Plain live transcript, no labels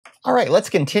All right, let's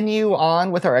continue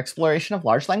on with our exploration of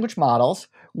large language models.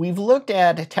 We've looked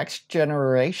at text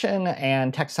generation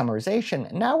and text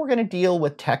summarization. Now we're going to deal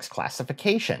with text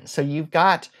classification. So you've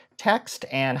got text,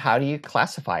 and how do you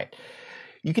classify it?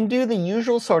 You can do the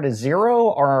usual sort of zero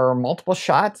or multiple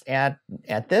shots at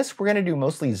this. We're going to do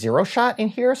mostly zero shot in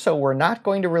here, so we're not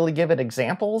going to really give it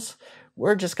examples.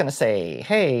 We're just going to say,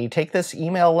 hey, take this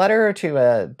email letter to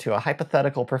a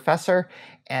hypothetical professor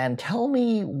and tell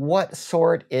me what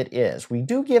sort it is. We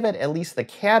do give it at least the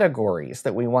categories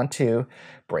that we want to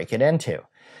break it into.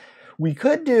 We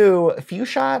could do a few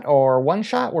shot or one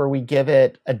shot where we give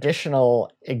it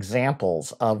additional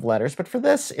examples of letters, but for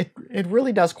this, it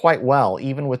really does quite well,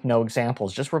 even with no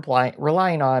examples, just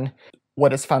relying on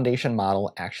what its foundation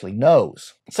model actually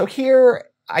knows. So here,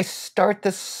 I start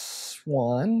this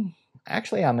one.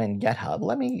 Actually, I'm in GitHub.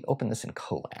 Let me open this in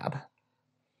Colab.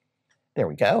 There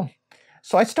we go.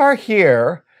 So I start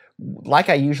here, like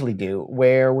I usually do,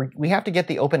 where we have to get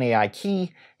the OpenAI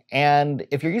key. And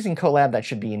if you're using Colab, that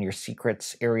should be in your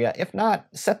secrets area. If not,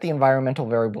 set the environmental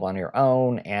variable on your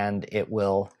own, and it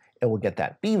will get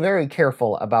that. Be very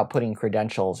careful about putting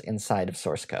credentials inside of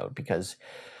source code, because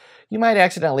you might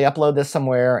accidentally upload this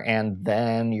somewhere, and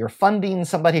then you're funding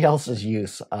somebody else's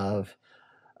use of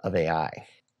AI.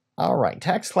 All right,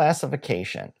 text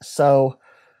classification. So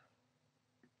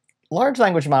large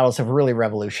language models have really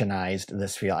revolutionized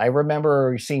this field. I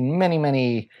remember seeing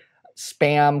many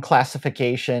spam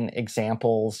classification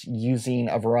examples using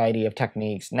a variety of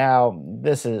techniques. Now,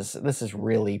 this is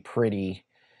really pretty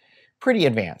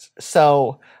advanced.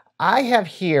 So I have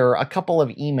here a couple of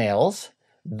emails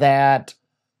that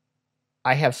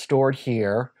I have stored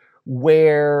here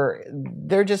where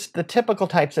they're just the typical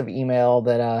types of email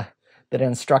that an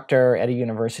instructor at a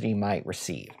university might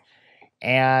receive.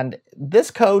 And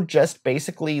this code just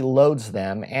basically loads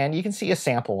them, and you can see a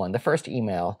sample one. The first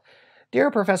email: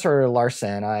 Dear Professor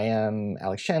Larson, I am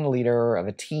Alex Chen, leader of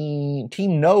a Team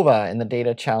Nova in the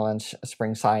Data Challenge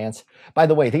Spring Science. By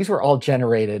the way, these were all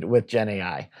generated with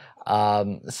GenAI.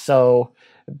 So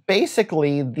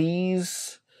basically,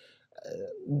 these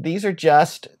are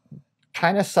just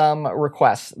kind of some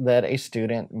requests that a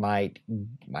student might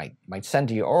send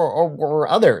to you, or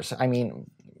others. I mean,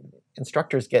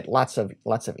 instructors get lots of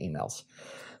emails.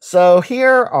 So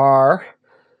here are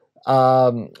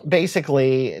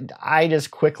basically, I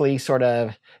just quickly sort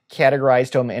of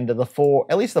categorized them into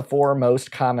at least the four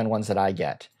most common ones that I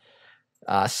get.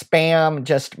 Spam,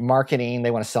 just marketing.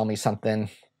 They want to sell me something.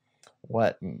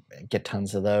 Get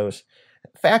tons of those.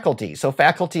 Faculty. So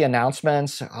faculty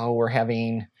announcements. Oh, we're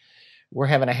having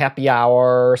a happy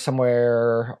hour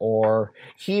somewhere, or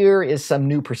here is some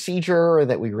new procedure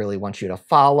that we really want you to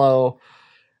follow.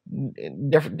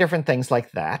 Different things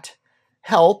like that.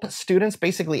 Help, students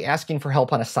basically asking for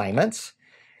help on assignments.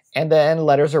 And then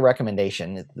letters of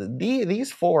recommendation.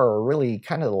 These four are really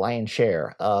kind of the lion's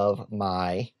share of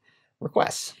my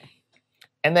requests.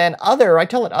 And then other, I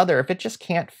tell it other if it just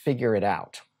can't figure it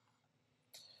out.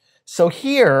 So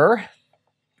here,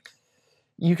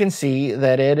 you can see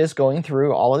that it is going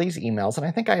through all of these emails, and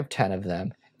I think I have 10 of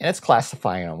them, and it's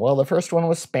classifying them. Well, the first one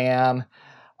was spam,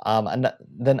 and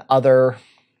then other,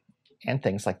 and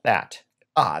things like that.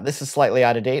 This is slightly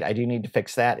out of date. I do need to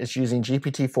fix that. It's using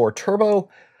GPT-4 Turbo.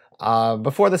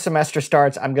 Before the semester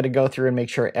starts, I'm going to go through and make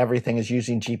sure everything is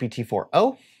using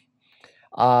GPT-4o,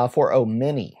 4o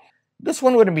Mini. This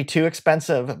one wouldn't be too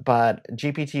expensive, but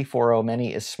GPT-4o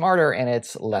Mini is smarter and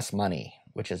it's less money,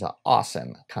 which is an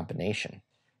awesome combination.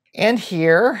 And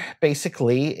here,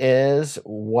 basically, is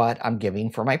what I'm giving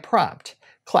for my prompt.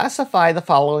 Classify the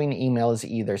following email as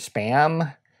either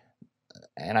spam,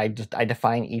 and I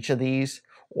define each of these,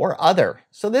 or other.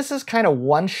 So this is kind of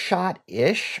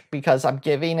one-shot-ish, because I'm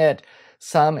giving it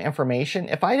some information.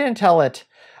 If I didn't tell it,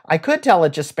 I could tell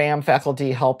it just spam,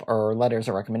 faculty, help, or letters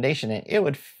of recommendation, and it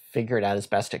would figure it out as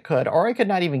best it could, or I could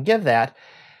not even give that.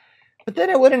 But then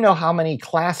it wouldn't know how many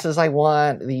classes I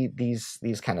want,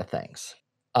 these kind of things.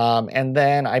 And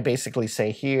then I basically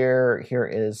say here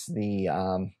is the,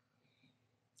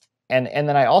 and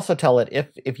then I also tell it,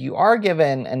 if you are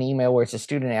given an email where it's a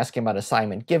student asking about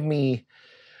assignment, give me,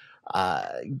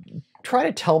 try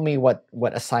to tell me what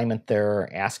assignment they're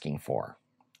asking for.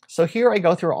 So here I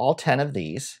go through all 10 of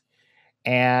these,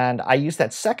 and I use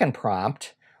that second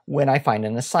prompt when I find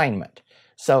an assignment.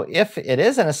 So if it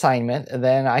is an assignment,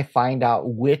 then I find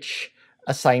out which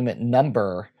assignment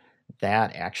number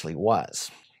that actually was.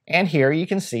 And here you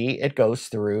can see it goes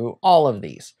through all of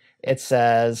these. It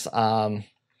says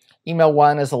email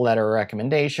 1 is a letter of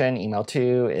recommendation. Email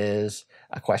 2 is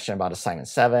a question about assignment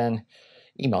 7.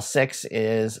 Email 6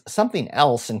 is something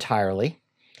else entirely.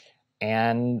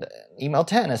 and email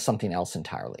 10 is something else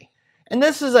entirely. And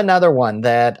this is another one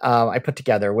that I put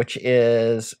together, which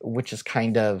is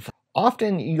kind of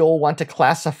often you'll want to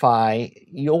classify,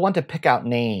 you'll want to pick out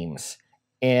names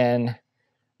in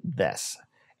this.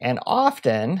 And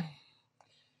often,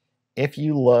 if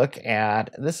you look at,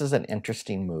 this is an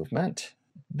interesting movement.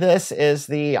 This is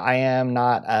the I am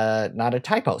not a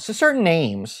typo. So certain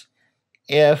names,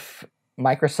 if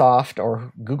Microsoft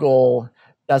or Google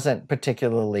doesn't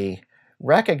particularly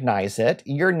recognize it,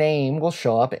 your name will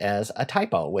show up as a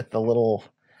typo with the little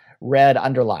red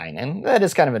underline. And that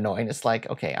is kind of annoying. It's like,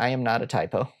 okay, I am not a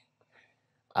typo.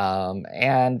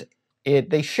 And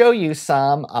they show you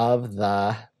some of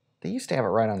they used to have it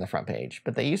right on the front page,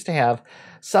 but they used to have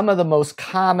some of the most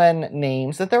common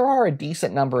names, that there are a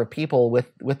decent number of people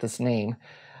with this name,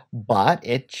 but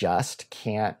it just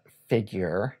can't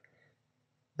figure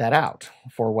that out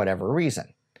for whatever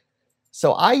reason.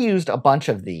 So I used a bunch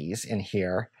of these in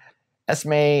here.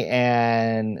 Esme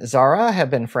and Zara have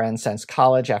been friends since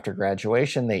college. After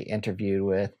graduation, they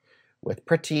interviewed with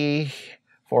Priti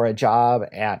for a job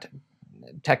at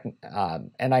Tech,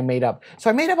 and I made up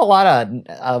a lot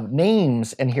of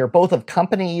names in here, both of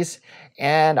companies,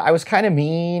 and I was kind of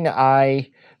mean.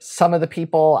 Some of the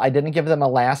people, I didn't give them a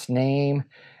last name.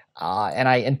 And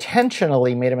I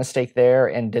intentionally made a mistake there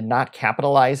and did not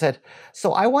capitalize it.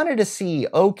 So I wanted to see,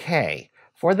 okay,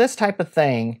 for this type of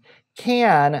thing,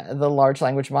 can the large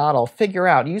language model figure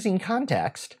out, using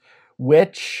context,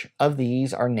 which of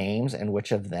these are names and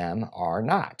which of them are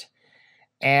not?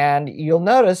 And you'll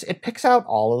notice it picks out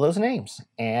all of those names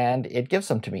and it gives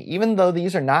them to me, even though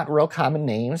these are not real common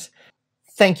names.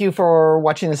 Thank you for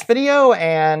watching this video,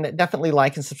 and definitely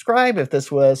like and subscribe if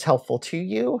this was helpful to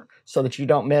you, so that you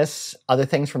don't miss other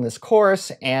things from this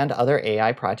course and other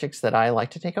AI projects that I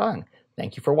like to take on.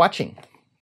 Thank you for watching.